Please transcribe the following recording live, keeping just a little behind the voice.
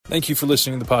Thank you for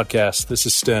listening to the podcast. This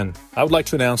is Sten. I would like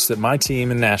to announce that my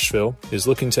team in Nashville is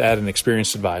looking to add an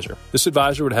experienced advisor. This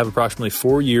advisor would have approximately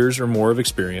 4 years or more of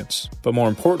experience. But more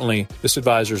importantly, this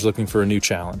advisor is looking for a new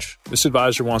challenge. This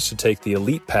advisor wants to take the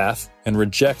elite path and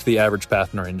reject the average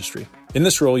path in our industry. In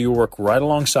this role, you will work right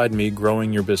alongside me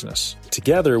growing your business.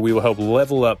 Together, we will help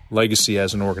level up Legacy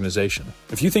as an organization.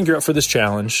 If you think you're up for this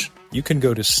challenge, you can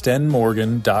go to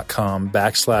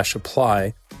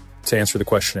stenmorgan.com/apply to answer the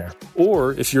questionnaire.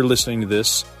 Or if you're listening to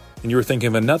this and you were thinking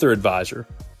of another advisor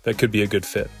that could be a good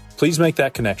fit, please make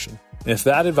that connection. And if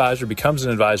that advisor becomes an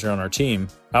advisor on our team,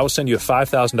 I will send you a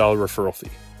 $5,000 referral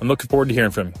fee. I'm looking forward to hearing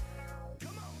from you.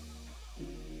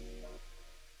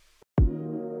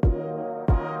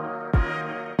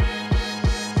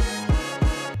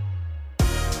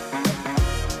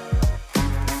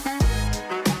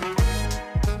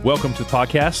 Welcome to the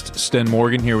podcast. Sten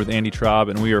Morgan here with Andy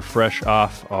Traub, and we are fresh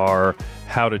off our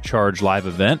How to Charge live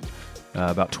event.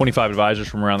 About 25 advisors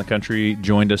from around the country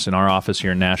joined us in our office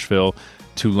here in Nashville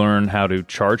to learn how to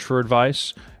charge for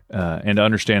advice and to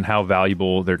understand how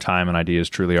valuable their time and ideas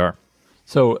truly are.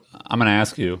 So I'm going to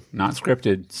ask you, not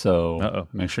scripted, so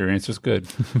make sure your answer's good.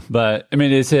 But, I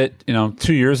mean, is it,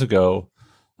 2 years ago,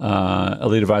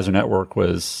 Elite Advisor Network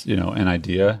was, an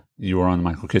idea. You were on the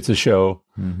Michael Kitz's show.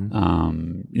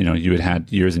 Mm-hmm. You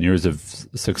had years and years of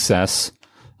success,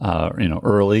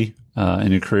 early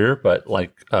in your career. But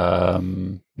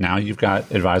now you've got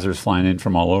advisors flying in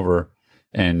from all over,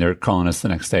 and they're calling us the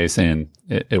next day saying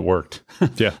it worked.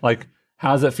 Yeah.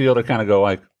 How does it feel to kind of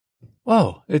go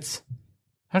whoa, it's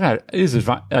real.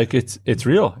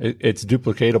 It's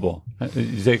duplicatable.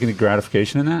 You take any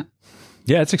gratification in that?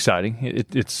 Yeah, it's exciting.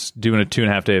 It's doing a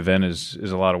 2.5 day event is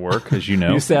a lot of work, as you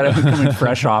know. You said I'm coming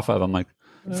fresh off of. I'm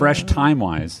fresh time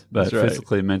wise, but right.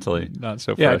 physically, mentally, not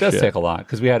so. Yeah, fresh it does yet. take a lot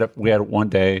because we had one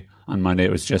day on Monday.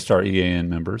 It was just our EAN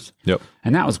members. Yep,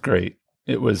 and that was great.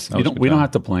 It was. We don't have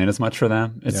to plan as much for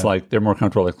them. It's they're more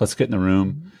comfortable. Let's get in the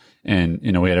room, and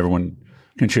we had everyone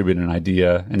contribute an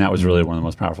idea, and that was really one of the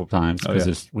most powerful times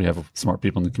because we have smart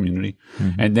people in the community.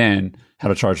 Mm-hmm. And then How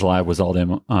to Charge Live was all day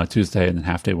Tuesday and then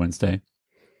half day Wednesday.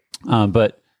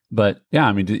 But yeah,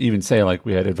 I mean, to even say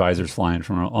we had advisors flying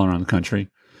from all around the country,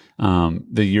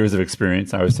 the years of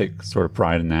experience, I always take sort of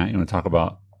pride in that. You want to talk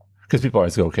about, because people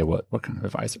always go, okay, what kind of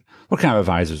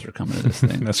advisors are coming to this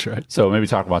thing? That's right. So maybe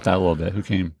talk about that a little bit. Who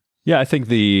came? Yeah, I think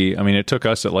it took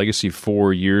us at Legacy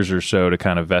 4 years or so to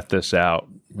kind of vet this out,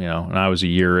 and I was a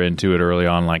year into it early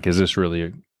on, is this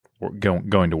really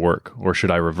going to work, or should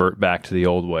I revert back to the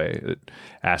old way?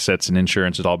 Assets and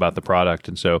insurance is all about the product.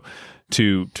 And so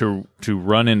to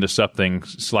run into something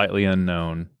slightly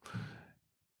unknown,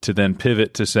 to then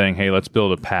pivot to saying, hey, let's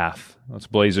build a path. Let's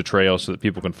blaze a trail so that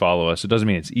people can follow us. It doesn't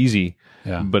mean it's easy,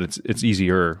 but it's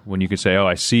easier when you can say, oh,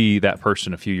 I see that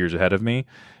person a few years ahead of me,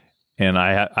 and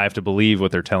I have to believe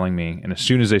what they're telling me. And as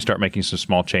soon as they start making some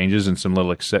small changes and some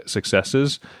little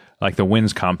successes, the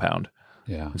wins compound.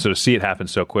 Yeah. And so to see it happen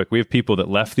so quick, we have people that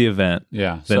left the event.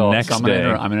 Yeah. Next day.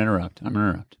 I'm going to interrupt.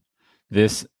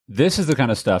 This is the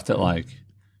kind of stuff that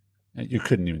you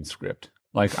couldn't even script.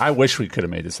 I wish we could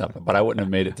have made this up, but I wouldn't have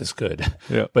made it this good.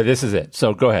 Yeah. But this is it.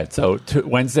 So go ahead. So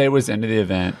Wednesday was the end of the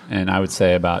event, and I would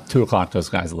say about 2:00 those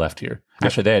guys left here.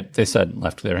 Actually, they said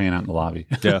left. They were hanging out in the lobby.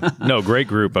 Yeah. No, great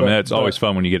group. I mean, it's always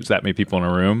fun when you get that many people in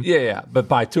a room. Yeah. But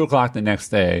by 2:00 the next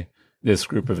day, this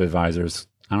group of advisors,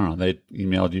 I don't know, they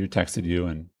emailed you, texted you,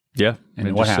 and what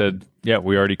just happened? Said,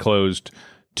 we already closed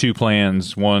 2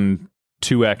 plans, one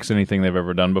 2x anything they've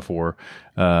ever done before,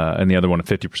 and the other one a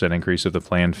 50% increase of the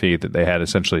plan fee that they had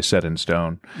essentially set in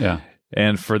stone. Yeah.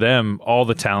 And for them, all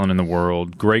the talent in the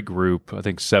world, great group. I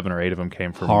think 7 or 8 of them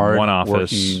came from one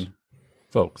office. Working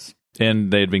folks.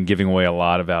 And they'd been giving away a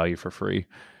lot of value for free,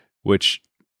 which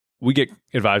we get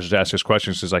advisors to ask us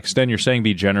questions. It's Sten, you're saying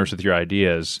be generous with your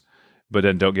ideas, but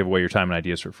then don't give away your time and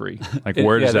ideas for free.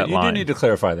 Where does that line? You do need to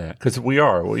clarify that, because we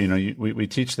are, we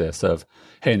teach this of,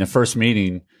 hey, in the first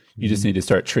meeting, you just need to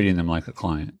start treating them like a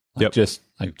client. Just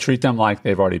treat them like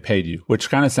they've already paid you, which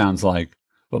kind of sounds like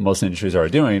what most industries are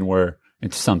doing, where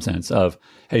in some sense of,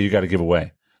 hey, you got to give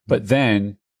away. But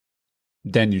then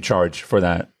you charge for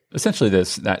that, essentially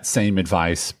that same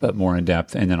advice, but more in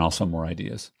depth, and then also more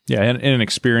ideas. Yeah, and an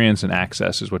experience and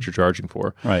access is what you're charging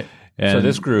for. Right. And so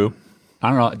this group, I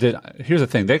don't know, here's the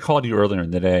thing. They called you earlier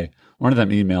in the day. One of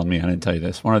them emailed me. I didn't tell you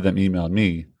this. One of them emailed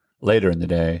me later in the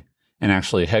day, and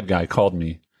actually a head guy called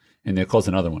me, and they closed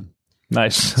another one.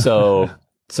 Nice. So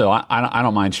I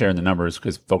don't mind sharing the numbers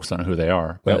because folks don't know who they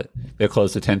are. But they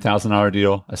closed a $10,000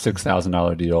 deal, a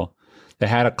 $6,000 deal. They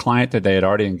had a client that they had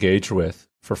already engaged with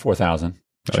for $4,000.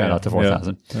 Shout out to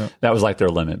 4,000. Yeah. That was like their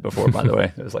limit before, by the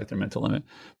way. It was like their mental limit.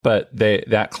 But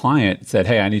that client said,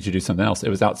 hey, I need you to do something else. It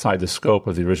was outside the scope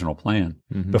of the original plan.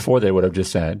 Before they would have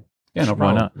just said, yeah, no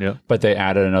problem. Why not? Yeah. But they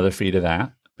added another fee to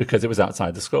that because it was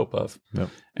outside the scope of. Yep.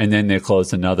 And then they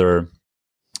closed another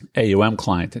AUM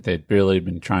client that they'd really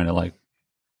been trying to like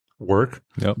work,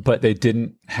 but they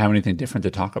didn't have anything different to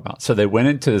talk about. So they went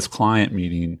into this client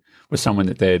meeting with someone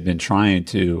that they had been trying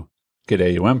to get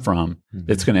AUM from.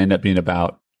 It's going to end up being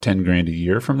about 10 grand a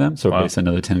year from them. So it's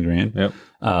another 10 grand,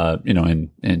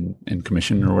 in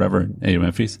commission or whatever,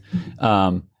 AUM fees.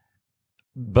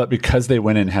 But because they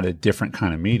went in and had a different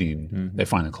kind of meeting, they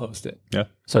finally closed it. Yeah.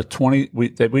 So we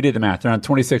did the math. They're on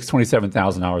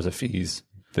 $27,000 of fees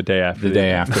the day after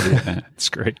the event. That's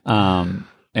great.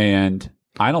 And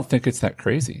I don't think it's that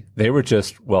crazy. They were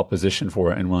just well positioned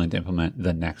for it and willing to implement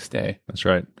the next day. That's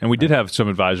right. And we did have some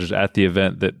advisors at the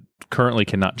event that currently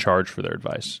cannot charge for their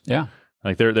advice. Yeah.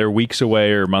 Like they're weeks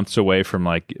away or months away from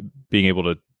like being able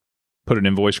to put an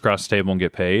invoice across the table and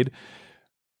get paid.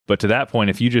 But to that point,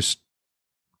 if you just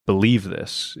believe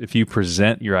this, if you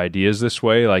present your ideas this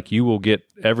way, like you will get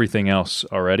everything else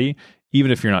already,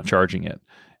 even if you're not charging it.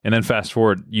 And then fast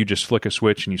forward, you just flick a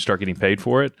switch and you start getting paid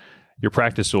for it. Your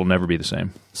practice will never be the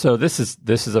same. So this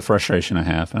is a frustration I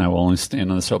have, and I will only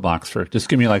stand on the soapbox for just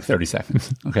give me like 30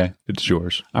 seconds. Okay. It's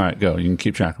yours. All right, go. You can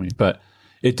keep track of me. But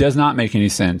it does not make any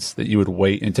sense that you would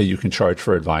wait until you can charge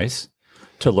for advice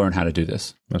to learn how to do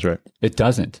this. That's right. It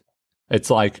doesn't.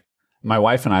 It's like my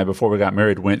wife and I, before we got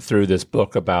married, went through this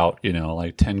book about,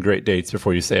 like 10 great dates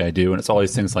before you say I do. And it's all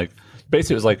these things like,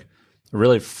 basically it was like a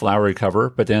really flowery cover,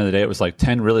 but at the end of the day, it was like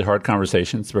 10 really hard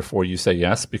conversations before you say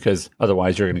yes, because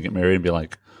otherwise you're going to get married and be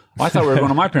like, I thought we were going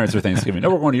to my parents for Thanksgiving. No,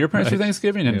 we're going to your parents for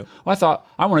Thanksgiving. And I thought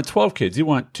I wanted 12 kids. You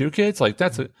want 2 kids? Like do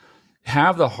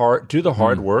the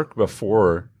hard work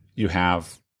before you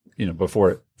have,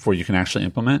 before you can actually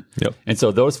implement. Yep. And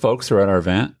so those folks who are at our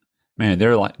event, man,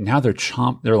 they're like, now they're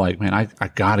like, man, I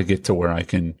got to get to where I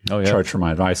can charge for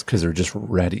my advice, because they're just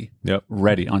ready. Yep.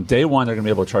 Ready. On day one, they're going to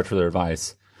be able to charge for their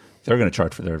advice. They're going to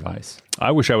charge for their advice.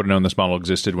 I wish I would have known this model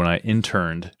existed when I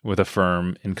interned with a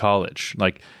firm in college.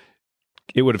 Like,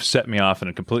 it would have set me off in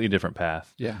a completely different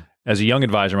path. Yeah. As a young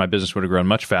advisor, my business would have grown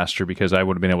much faster because I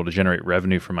would have been able to generate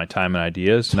revenue from my time and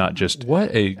ideas, not just what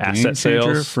a asset game changer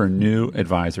sales for new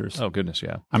advisors. Oh, goodness,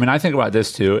 yeah. I mean, I think about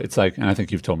this too. It's like, and I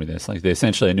think you've told me this, like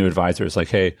essentially a new advisor is like,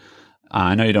 hey,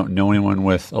 I know you don't know anyone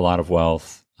with a lot of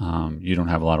wealth. You don't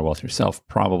have a lot of wealth yourself,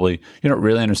 probably. You don't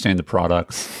really understand the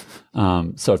products.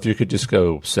 So if you could just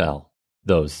go sell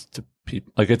those to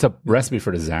people, like it's a recipe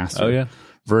for disaster. Oh, yeah.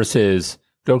 Versus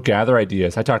go gather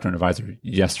ideas. I talked to an advisor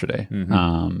yesterday,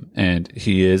 and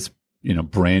he is,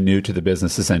 brand new to the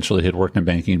business. Essentially, he had worked in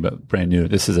banking, but brand new.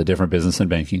 This is a different business than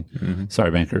banking.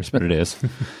 Sorry, bankers, but it is.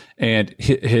 And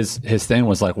his thing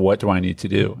was like, what do I need to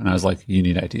do? And I was like, you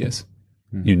need ideas.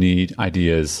 You need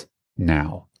ideas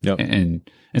now. Yep. And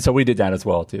so we did that as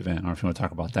well at the event. I don't know if you want to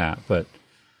talk about that, but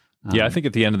yeah, I think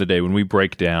at the end of the day, when we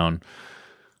break down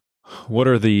what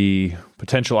are the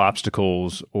potential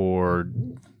obstacles or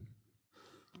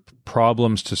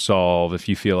problems to solve, if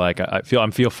you feel like I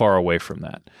feel far away from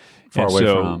that. Far away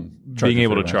from being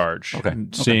able to charge,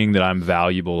 seeing that I'm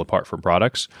valuable apart from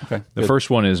products. Okay. The first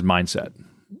one is mindset.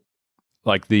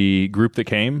 Like the group that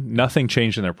came, nothing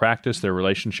changed in their practice, their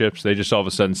relationships. They just all of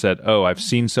a sudden said, oh, I've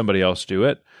seen somebody else do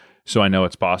it, so I know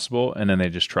it's possible. And then they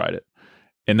just tried it.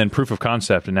 And then proof of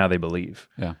concept, and now they believe.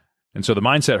 Yeah. And so the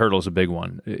mindset hurdle is a big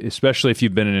one, especially if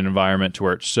you've been in an environment to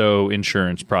where it's so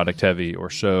insurance product heavy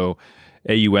or so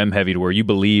AUM heavy, to where you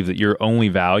believe that your only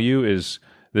value is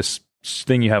this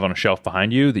thing you have on a shelf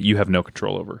behind you that you have no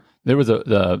control over. There was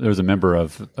a member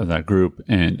of that group,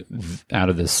 and out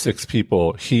of the 6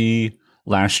 people, he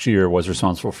last year was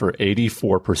responsible for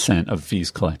 84% of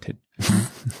fees collected.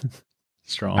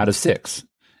 Strong. Out of 6.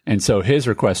 And so his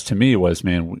request to me was,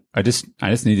 man, I just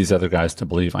need these other guys to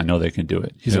believe I know they can do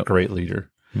it. He's a great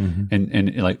leader.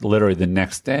 And like literally the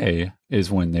next day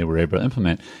is when they were able to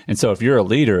implement. And so if you're a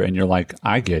leader and you're like,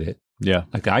 I get it. Yeah.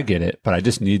 Like I get it, but I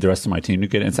just need the rest of my team to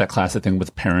get it. It's that classic thing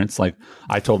with parents. Like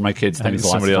I told my kids things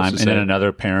lots of time, and then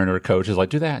another parent or coach is like,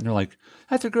 do that. And they're like,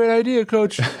 that's a great idea,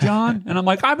 Coach John. And I'm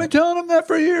like, I've been telling them that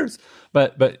for years.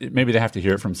 But maybe they have to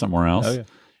hear it from somewhere else. Oh,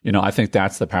 yeah. I think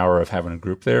that's the power of having a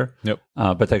group there. Yep.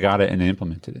 But they got it and they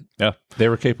implemented it. Yeah. They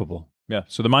were capable. Yeah.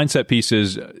 So the mindset piece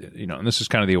is, and this is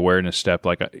kind of the awareness step.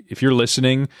 Like if you're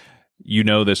listening,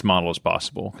 this model is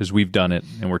possible because we've done it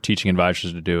and we're teaching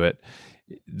advisors to do it.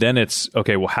 Then it's,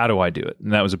 okay, well, how do I do it?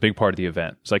 And that was a big part of the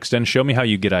event. It's like, Sten, show me how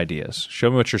you get ideas. Show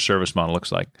me what your service model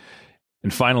looks like.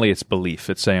 And finally, it's belief.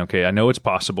 It's saying, okay, I know it's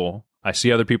possible. I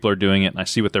see other people are doing it and I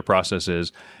see what their process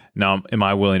is. Now, am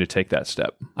I willing to take that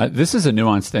step? This is a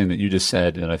nuanced thing that you just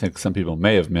said that I think some people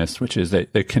may have missed, which is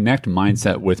that they connect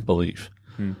mindset with belief.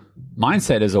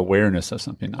 Mindset is awareness of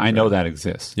something. I know that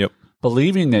exists. Yep.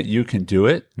 Believing that you can do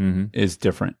it is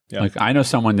different. Yep. Like I know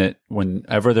someone that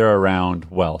whenever they're around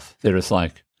wealth, they're just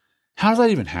like, how does that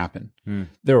even happen?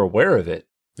 They're aware of it,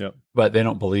 but they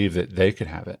don't believe that they could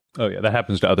have it. Oh yeah, that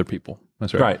happens to other people.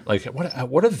 That's right. Right. Like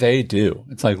what do they do?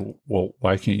 It's like, well,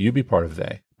 why can't you be part of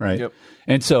they? Right. Yep.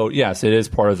 And so, yes, it is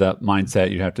part of that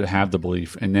mindset. You have to have the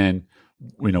belief. And then,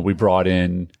 we brought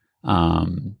in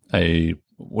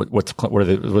what's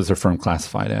their firm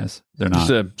classified as? They're not.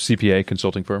 It's a CPA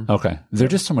consulting firm. Okay. They're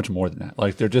just so much more than that.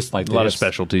 Like they're just like a lot of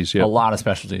specialties. Yeah. A lot of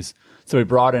specialties. So we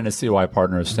brought in a COI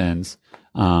partner of Sten's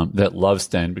that loves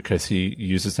Sten because he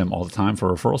uses them all the time for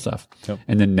referral stuff. Yep.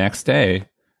 And the next day,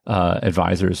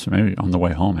 advisors, maybe on the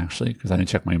way home actually, because I didn't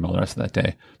check my email the rest of that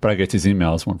day, but I get these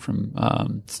emails, one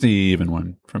from Steve and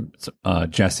one from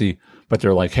Jesse, but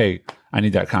they're like, hey, I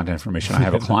need that contact information. I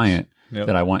have a client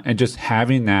that I want. And just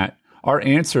having that, our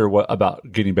answer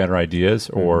about getting better ideas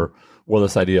or will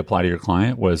this idea apply to your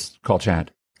client was call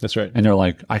Chad. That's right. And they're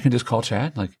like, I can just call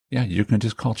Chad? Like, yeah, you can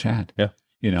just call Chad. Yeah.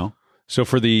 So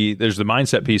there's the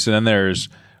mindset piece, and then there's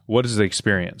what is the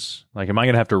experience? Like, am I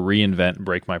going to have to reinvent and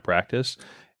break my practice?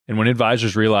 And when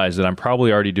advisors realize that I'm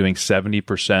probably already doing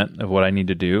 70% of what I need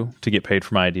to do to get paid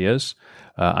for my ideas,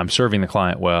 I'm serving the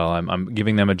client well. I'm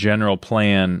giving them a general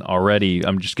plan already.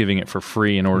 I'm just giving it for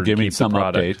free in order to keep the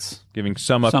product. Giving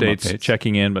some updates,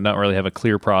 checking in, but not really have a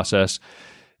clear process.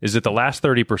 Is that the last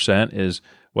 30% is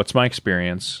what's my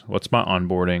experience, what's my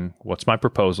onboarding, what's my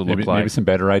proposal look like? Maybe some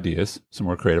better ideas, some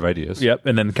more creative ideas. Yep.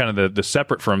 And then kind of the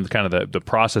separate from kind of the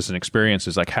process and experience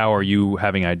is like, how are you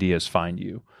having ideas find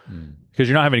you? Because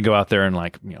you're not having to go out there and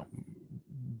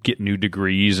get new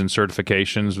degrees and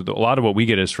certifications. A lot of what we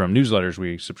get is from newsletters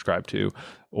we subscribe to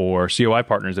or COI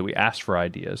partners that we ask for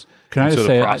ideas. Can I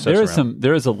just say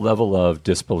there is a level of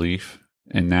disbelief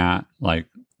in that, like,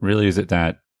 really, is it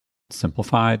that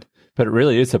simplified? But it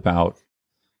really is about,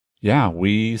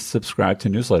 we subscribe to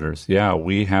newsletters. Yeah,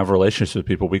 we have relationships with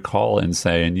people. We call and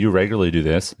say, and you regularly do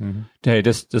this. Hey,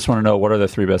 just want to know, what are the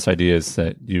 3 best ideas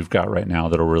that you've got right now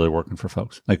that are really working for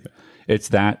folks? Like, it's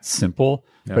that simple.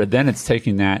 Yep. But then it's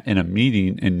taking that in a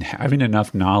meeting and having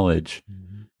enough knowledge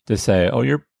to say,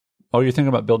 you're thinking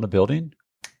about building a building?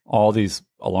 All these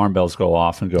alarm bells go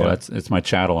off and go, it's my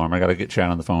chat alarm. I got to get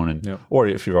chat on the phone. And or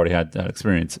if you've already had that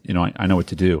experience, I know what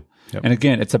to do. Yep. And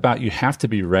again, it's about, you have to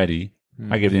be ready.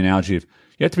 I give the analogy of,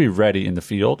 you have to be ready in the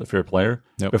field if you're a player.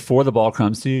 Yep. Before the ball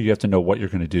comes to you, you have to know what you're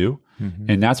going to do.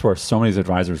 And that's where so many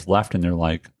advisors left, and they're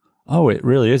like, it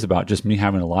really is about just me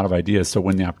having a lot of ideas. So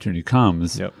when the opportunity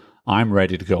comes, I'm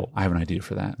ready to go. I have an idea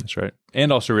for that. That's right.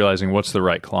 And also realizing what's the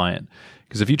right client.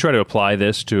 Because if you try to apply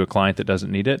this to a client that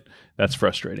doesn't need it, that's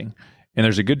frustrating. And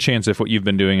there's a good chance if what you've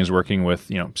been doing is working with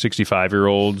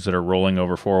 65-year-olds that are rolling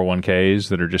over 401ks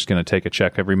that are just going to take a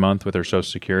check every month with their Social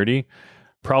Security,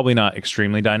 probably not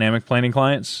extremely dynamic planning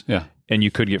clients. Yeah. And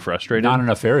you could get frustrated. Not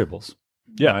enough variables.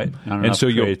 Yeah. Right? Not enough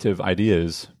creative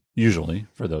ideas, usually,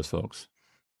 for those folks.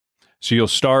 So you'll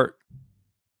start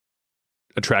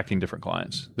attracting different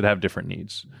clients that have different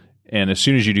needs. And as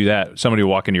soon as you do that, somebody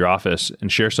will walk into your office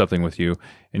and share something with you,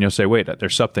 and you'll say, wait,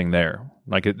 there's something there.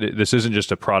 Like, this isn't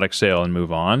just a product sale and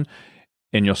move on.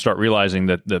 And you'll start realizing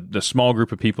that the small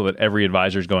group of people that every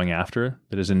advisor is going after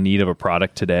that is in need of a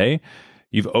product today,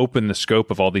 you've opened the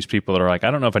scope of all these people that are like,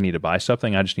 I don't know if I need to buy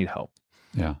something. I just need help.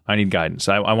 Yeah. I need guidance.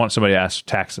 I want somebody to ask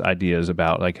tax ideas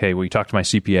about, like, hey, will you talk to my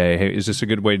CPA? Hey, is this a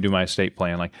good way to do my estate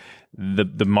plan? Like,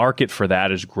 the market for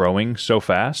that is growing so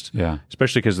fast. Yeah.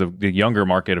 Especially because the younger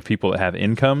market of people that have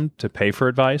income to pay for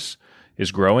advice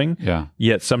is growing. Yeah.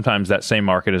 Yet sometimes that same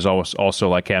market is also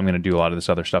like, hey, I'm going to do a lot of this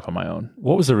other stuff on my own.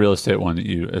 What was the real estate one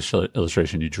that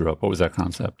illustration you drew up? What was that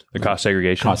concept? The cost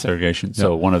segregation. Cost segregation. Yep.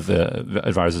 So one of the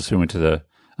advisors who went to the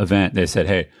event, they said,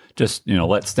 hey, just,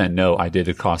 let Sten know I did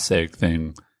a cost seg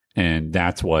thing. And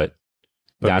that's what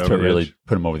really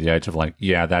put him over the edge of like,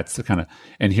 yeah, that's the kind of,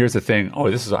 and here's the thing.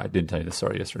 I didn't tell you this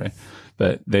story yesterday,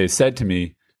 but they said to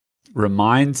me,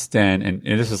 remind Sten, and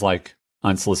this is like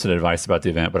unsolicited advice about the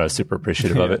event, but I was super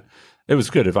appreciative of it. It was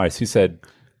good advice. He said,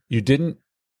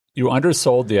 you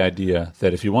undersold the idea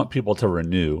that if you want people to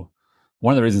renew,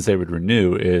 one of the reasons they would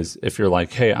renew is if you're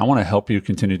like, hey, I want to help you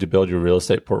continue to build your real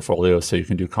estate portfolio so you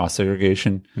can do cost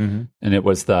segregation. And it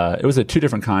was the 2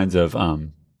 different kinds of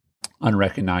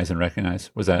unrecognized and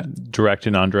recognized. Was that direct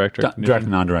and non-direct? Direct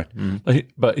and non-direct.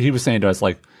 But he was saying to us,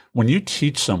 like, when you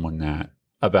teach someone that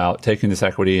about taking this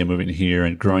equity and moving here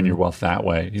and growing your wealth that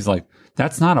way, he's like,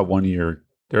 that's not a 1-year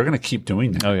they're going to keep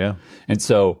doing that. Oh yeah. And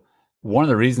so one of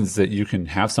the reasons that you can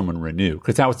have someone renew,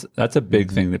 because that's a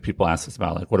big thing that people ask us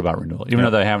about, like, what about renewal? Even though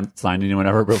they haven't signed anyone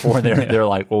ever before, they're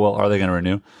like, well, are they going to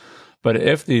renew? But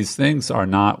if these things are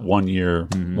not 1 year,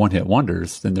 one hit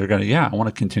wonders, then they're going to, I want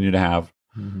to continue to have,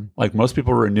 like most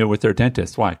people renew with their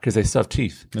dentist. Why? Because they still have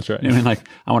teeth. That's right. I mean, like,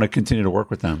 I want to continue to work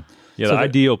with them. Yeah, so the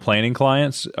ideal planning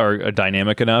clients are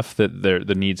dynamic enough that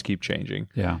the needs keep changing.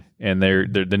 Yeah. And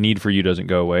the need for you doesn't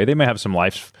go away. They may have some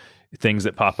life things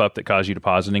that pop up that cause you to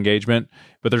pause an engagement,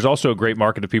 but there's also a great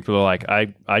market of people who are like,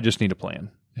 I just need a plan.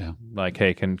 Yeah. Like,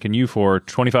 hey, can you for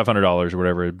 $2,500 or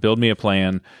whatever, build me a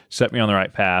plan, set me on the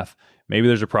right path. Maybe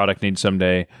there's a product need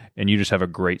someday, and you just have a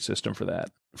great system for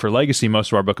that. For Legacy,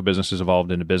 most of our book of business has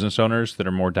evolved into business owners that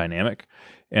are more dynamic.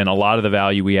 And a lot of the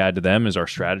value we add to them is our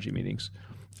strategy meetings.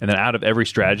 And then out of every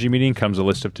strategy meeting comes a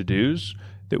list of to-dos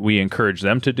that we encourage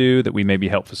them to do, that we maybe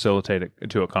help facilitate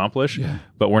to accomplish. Yeah.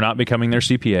 But we're not becoming their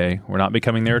CPA. We're not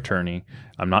becoming their attorney.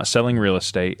 I'm not selling real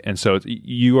estate. And so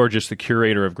you are just the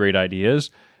curator of great ideas,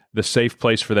 the safe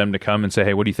place for them to come and say,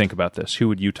 hey, what do you think about this? Who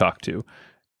would you talk to?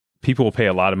 People will pay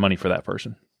a lot of money for that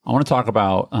person. I want to talk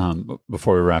about,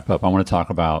 before we wrap up, and we're going to talk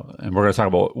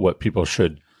about what people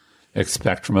should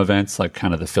expect from events, like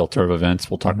kind of the filter of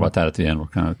events. We'll talk about that at the end. We'll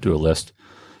kind of do a list.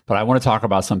 But I want to talk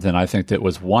about something I think that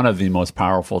was one of the most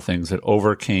powerful things that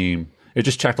overcame, it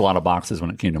just checked a lot of boxes when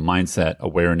it came to mindset,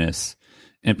 awareness,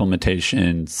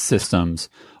 implementation, systems,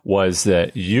 was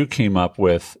that you came up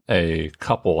with a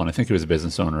couple, and I think he was a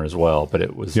business owner as well, but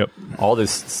it was all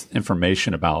this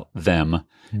information about them.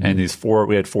 And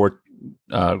we had four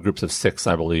groups of 6,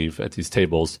 I believe, at these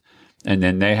tables. And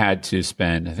then they had to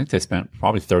spend, I think they spent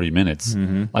probably 30 minutes.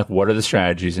 Like, what are the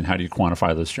strategies and how do you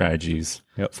quantify those strategies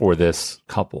for this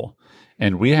couple?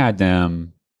 And we had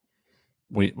them,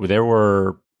 they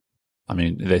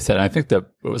said, I think that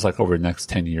it was like over the next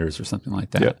 10 years or something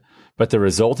like that. But the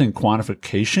resulting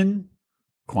quantifying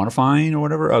or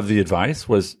whatever of the advice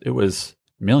was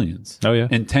millions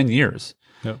in 10 years.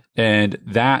 And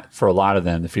that, for a lot of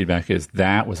them, the feedback is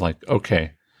that was like,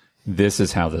 okay, this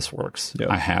is how this works.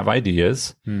 I have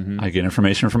ideas. I get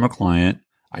information from a client.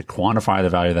 I quantify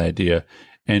the value of the idea.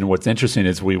 And what's interesting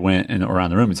is we went around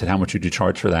the room and said, how much would you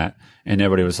charge for that? And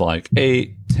everybody was like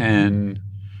 8, 10,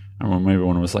 or maybe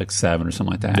one was like 7 or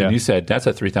something like that. And you said, that's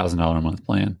a $3,000 a month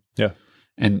plan.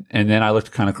 And then I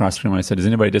looked kind of across the room and I said, does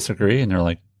anybody disagree? And they're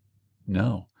like,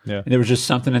 no. And there was just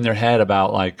something in their head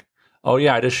about like, oh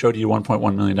yeah, I just showed you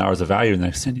 $1.1 million of value in the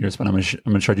next 10 years, but I'm going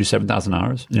to charge you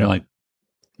 $7,000. And you're like,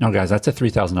 no, guys, that's a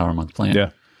 $3,000 a month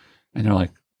plan. And they're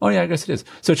like, oh, yeah, I guess it is.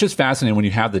 So it's just fascinating when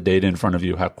you have the data in front of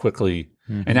you, how quickly,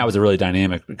 and that was a really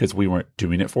dynamic because we weren't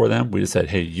doing it for them. We just said,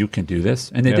 hey, you can do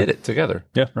this. And they did it together.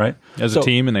 Right? As a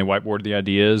team, and they whiteboarded the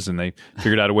ideas and they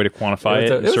figured out a way to quantify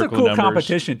it. It was a cool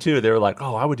competition, too. They were like,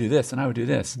 oh, I would do this and I would do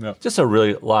this. Just a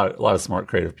lot of smart,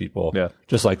 creative people,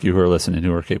 just like you who are listening,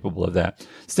 who are capable of that.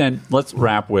 Stan, let's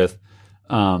wrap with,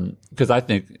 because I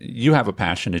think you have a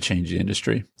passion to change the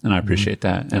industry, and I appreciate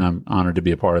that, and I'm honored to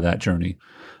be a part of that journey.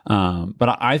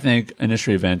 But I think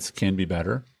industry events can be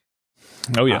better.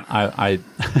 Oh yeah, I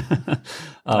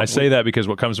say that because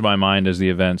what comes to my mind is the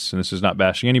events, and this is not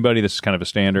bashing anybody. This is kind of a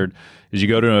standard. Is you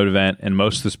go to an event, and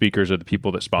most of the speakers are the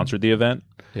people that sponsored the event.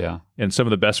 And some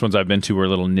of the best ones I've been to were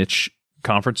little niche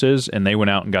conferences, and they went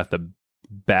out and got the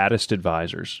baddest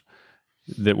advisors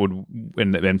that would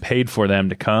and paid for them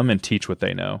to come and teach what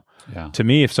they know. To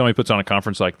me, if somebody puts on a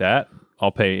conference like that,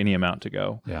 I'll pay any amount to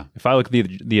go. If I look at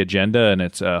the agenda and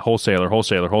it's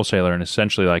wholesaler, and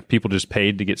essentially like people just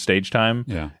paid to get stage time,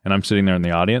 and I'm sitting there in the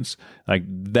audience, like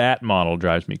that model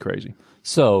drives me crazy.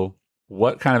 So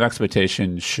what kind of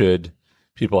expectation should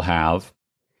people have?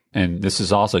 And this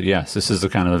is also, this is the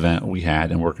kind of event we had,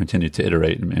 and we're continuing to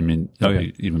iterate. I mean, it'll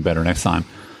be even better next time.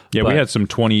 Yeah, we had some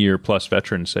 20-year plus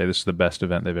veterans say this is the best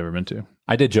event they've ever been to.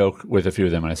 I did joke with a few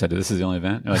of them when I said, this is the only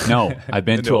event? They're like, no, I've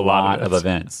been to a lot of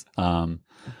events. And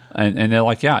they're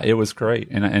like, yeah, it was great.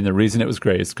 And the reason it was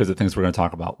great is because of the things we're going to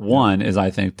talk about. One is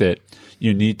I think that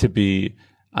you need to be,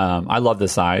 I love the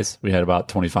size. We had about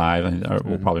 25, and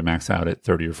we'll probably max out at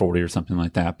 30 or 40 or something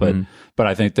like that. But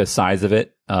I think the size of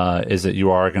it is that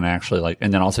you are going to actually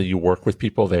and then also you work with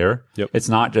people there. It's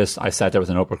not just, I sat there with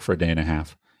a notebook for a day and a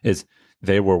half.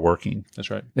 They were working.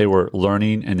 That's right. They were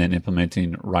learning and then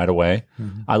implementing right away.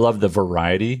 I love the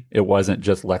variety. It wasn't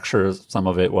just lectures. Some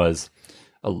of it was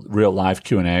a real live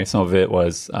Q&A. Some of it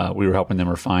was we were helping them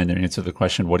refine their answer to the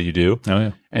question, what do you do?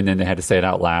 And then they had to say it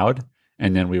out loud.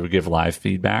 And then we would give live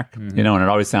feedback, and it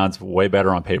always sounds way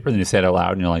better on paper than you say it out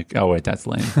loud. And you're like, oh, wait, that's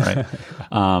lame. Right.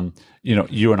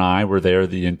 You and I were there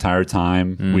the entire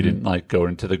time. We didn't go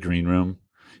into the green room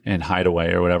and hide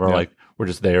away or whatever. We're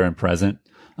just there and present.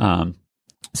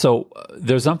 So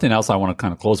there's something else I want to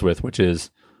kind of close with, which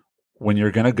is when you're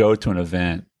going to go to an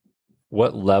event,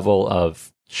 what level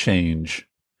of change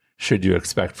should you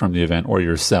expect from the event or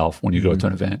yourself when you go to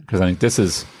an event? Because I think this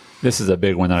is a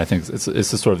big one that I think it's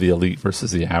sort of the elite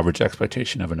versus the average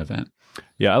expectation of an event.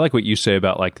 Yeah, I like what you say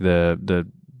about like the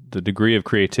degree of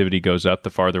creativity goes up the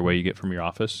farther away you get from your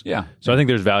office. Yeah. So I think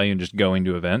there's value in just going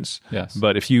to events. Yes.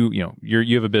 But if you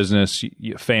have a business,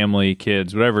 family,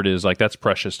 kids, whatever it is, like that's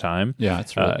precious time. Yeah,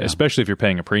 it's really, especially if you're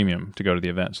paying a premium to go to the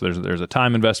event. So there's a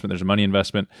time investment, there's a money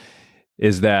investment.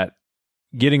 Is that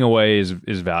getting away is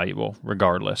valuable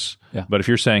regardless. Yeah. But if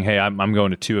you're saying, hey, I'm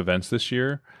going to 2 events this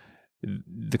year,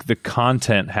 the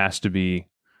content has to be,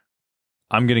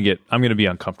 I'm going to be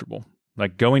uncomfortable.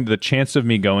 Like the chance of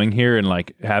me going here and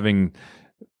like having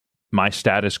my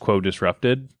status quo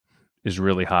disrupted is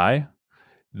really high.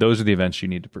 Those are the events you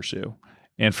need to pursue.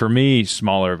 And for me,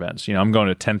 smaller events, I'm going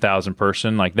to 10,000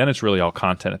 person, like then it's really all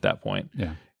content at that point.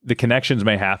 Yeah. The connections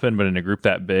may happen, but in a group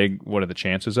that big, what are the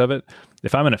chances of it?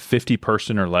 If I'm in a 50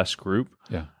 person or less group,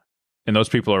 and those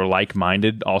people are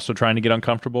like-minded, also trying to get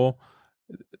uncomfortable,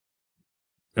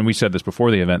 and we said this before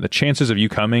the event, the chances of you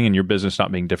coming and your business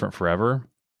not being different forever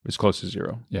is close to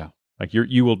 0. Yeah. Like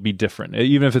you will be different.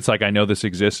 Even if it's like, I know this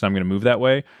exists and I'm going to move that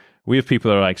way. We have people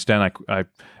that are like, Stan,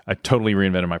 I totally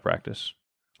reinvented my practice.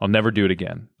 I'll never do it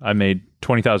again. I made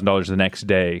 $20,000 the next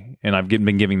day and I've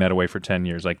been giving that away for 10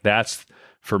 years. Like that's,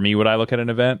 for me, what I look at an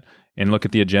event and look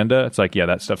at the agenda. It's like, yeah,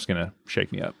 that stuff's going to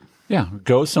shake me up. Yeah.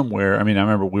 Go somewhere. I mean, I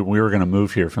remember we were going to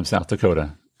move here from South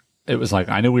Dakota. It was like,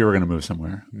 I knew we were going to move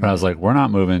somewhere, but I was like, we're not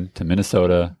moving to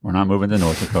Minnesota. We're not moving to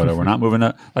North Dakota. We're not moving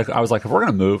to, I was like, if we're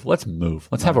going to move, let's move.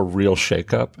 Let's have a real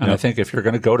shakeup. And I think if you're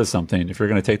going to go to something, if you're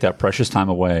going to take that precious time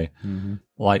away,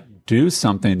 like do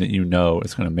something that you know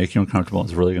is going to make you uncomfortable.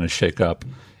 It's really going to shake up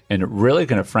and really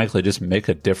going to, frankly, just make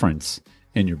a difference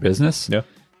in your business. Yeah.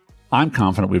 I'm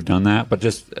confident we've done that, but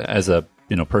just as a,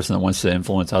 person that wants to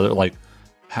influence other,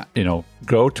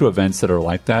 go to events that are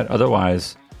like that.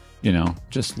 Otherwise,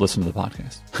 just listen to the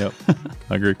podcast. Yep.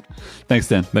 I agree. Thanks,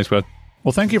 Dan. Thanks, bud.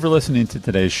 Well, thank you for listening to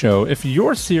today's show. If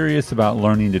you're serious about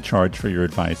learning to charge for your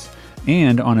advice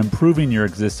and on improving your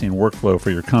existing workflow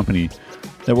for your company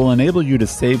that will enable you to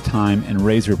save time and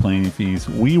raise your planning fees,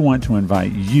 we want to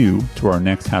invite you to our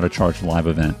next How to Charge Live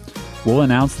event. We'll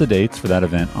announce the dates for that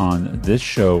event on this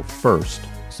show first,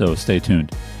 so stay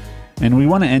tuned. And we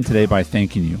want to end today by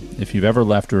thanking you. If you've ever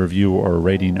left a review or a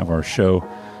rating of our show,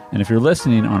 and if you're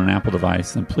listening on an Apple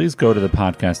device, then please go to the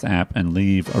podcast app and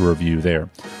leave a review there.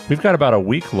 We've got about a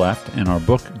week left in our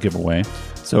book giveaway,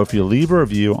 so if you leave a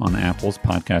review on Apple's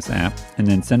podcast app and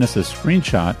then send us a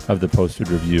screenshot of the posted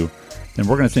review, then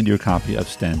we're going to send you a copy of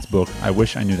Stan's book, I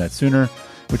Wish I Knew That Sooner,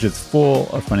 which is full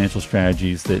of financial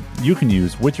strategies that you can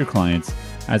use with your clients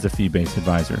as a fee-based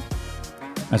advisor.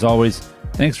 As always,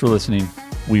 thanks for listening.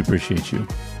 We appreciate you.